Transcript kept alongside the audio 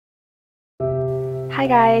Hi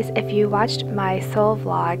guys, if you watched my Seoul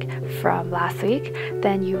vlog from last week,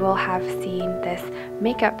 then you will have seen this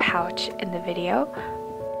makeup pouch in the video.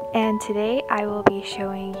 And today I will be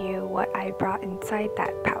showing you what I brought inside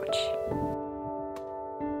that pouch.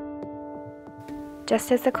 Just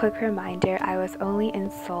as a quick reminder, I was only in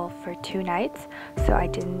Seoul for 2 nights, so I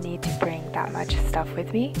didn't need to bring that much stuff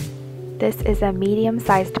with me. This is a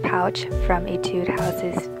medium-sized pouch from Etude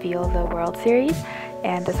House's Feel the World series,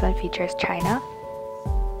 and this one features China.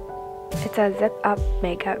 It's a zip-up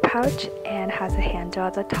makeup pouch and has a handle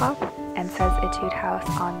at the top and says Etude House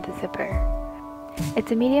on the zipper.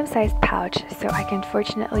 It's a medium-sized pouch, so I can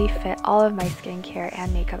fortunately fit all of my skincare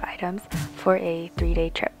and makeup items for a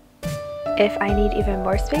 3-day trip. If I need even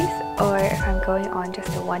more space, or if I'm going on just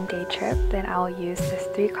a 1-day trip, then I'll use this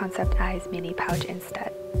 3 Concept Eyes mini pouch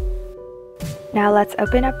instead. Now let's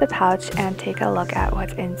open up the pouch and take a look at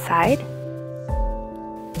what's inside.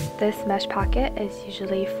 This mesh pocket is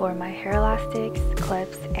usually for my hair elastics,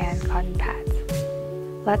 clips, and cotton pads.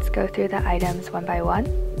 Let's go through the items one by one.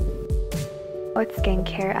 With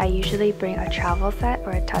skincare, I usually bring a travel set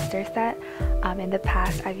or a tester set. In the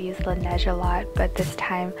past, I've used Laneige a lot, but this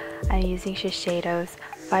time I'm using Shiseido's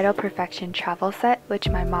Vital Perfection travel set, which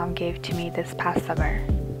my mom gave to me this past summer.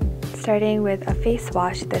 Starting with a face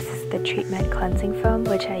wash, this is the treatment cleansing foam,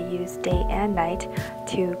 which I use day and night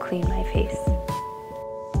to clean my face.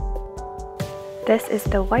 This is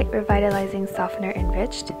the White Revitalizing Softener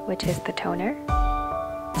Enriched, which is the toner.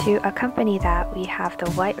 To accompany that, we have the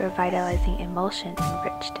White Revitalizing Emulsion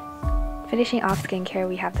Enriched. Finishing off skincare,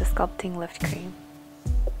 we have the Sculpting Lift Cream.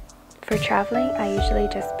 For traveling, I usually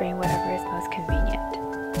just bring whatever is most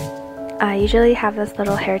convenient. I usually have this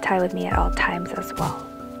little hair tie with me at all times as well.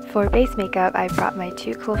 For base makeup, I brought my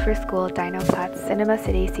Too Cool for School Dynoplatz Cinema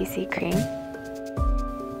City CC Cream.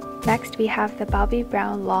 Next, we have the Bobbi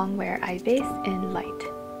Brown Longwear Eye Base in Light.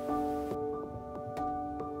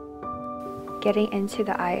 Getting into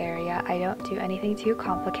the eye area, I don't do anything too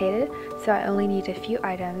complicated, so I only need a few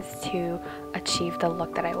items to achieve the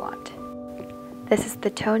look that I want. This is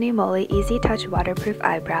the Tony Moly Easy Touch Waterproof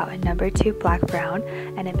Eyebrow in number 2 Black Brown,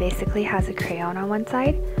 and it basically has a crayon on one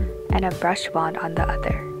side and a brush wand on the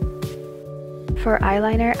other. For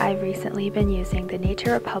eyeliner, I've recently been using the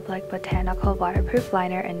Nature Republic Botanical Waterproof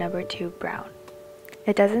Liner in number 2 Brown.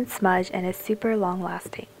 It doesn't smudge and is super long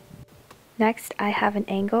lasting. Next, I have an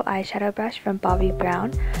angle eyeshadow brush from Bobbi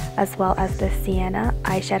Brown, as well as the Sienna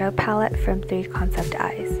eyeshadow palette from 3 Concept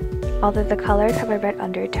Eyes. Although the colors have a red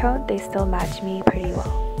undertone, they still match me pretty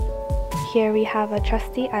well. Here we have a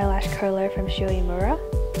trusty eyelash curler from Shuimura.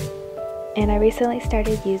 And I recently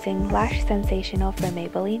started using Lash Sensational from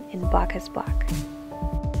Maybelline in Black is Black.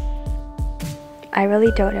 I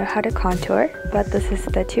really don't know how to contour, but this is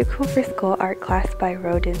the Too Cool for School art class by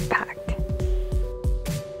Rodin Pact.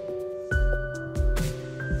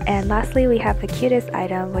 And lastly, we have the cutest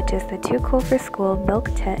item, which is the Too Cool for School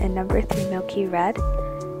Milk Tint in number 3 Milky Red.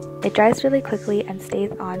 It dries really quickly and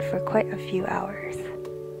stays on for quite a few hours.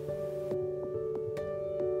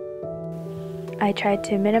 I tried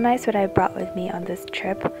to minimize what I brought with me on this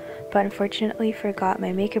trip, but unfortunately forgot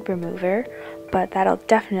my makeup remover, but that'll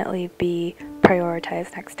definitely be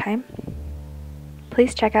prioritized next time.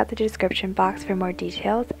 Please check out the description box for more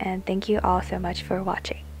details, and thank you all so much for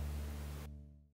watching.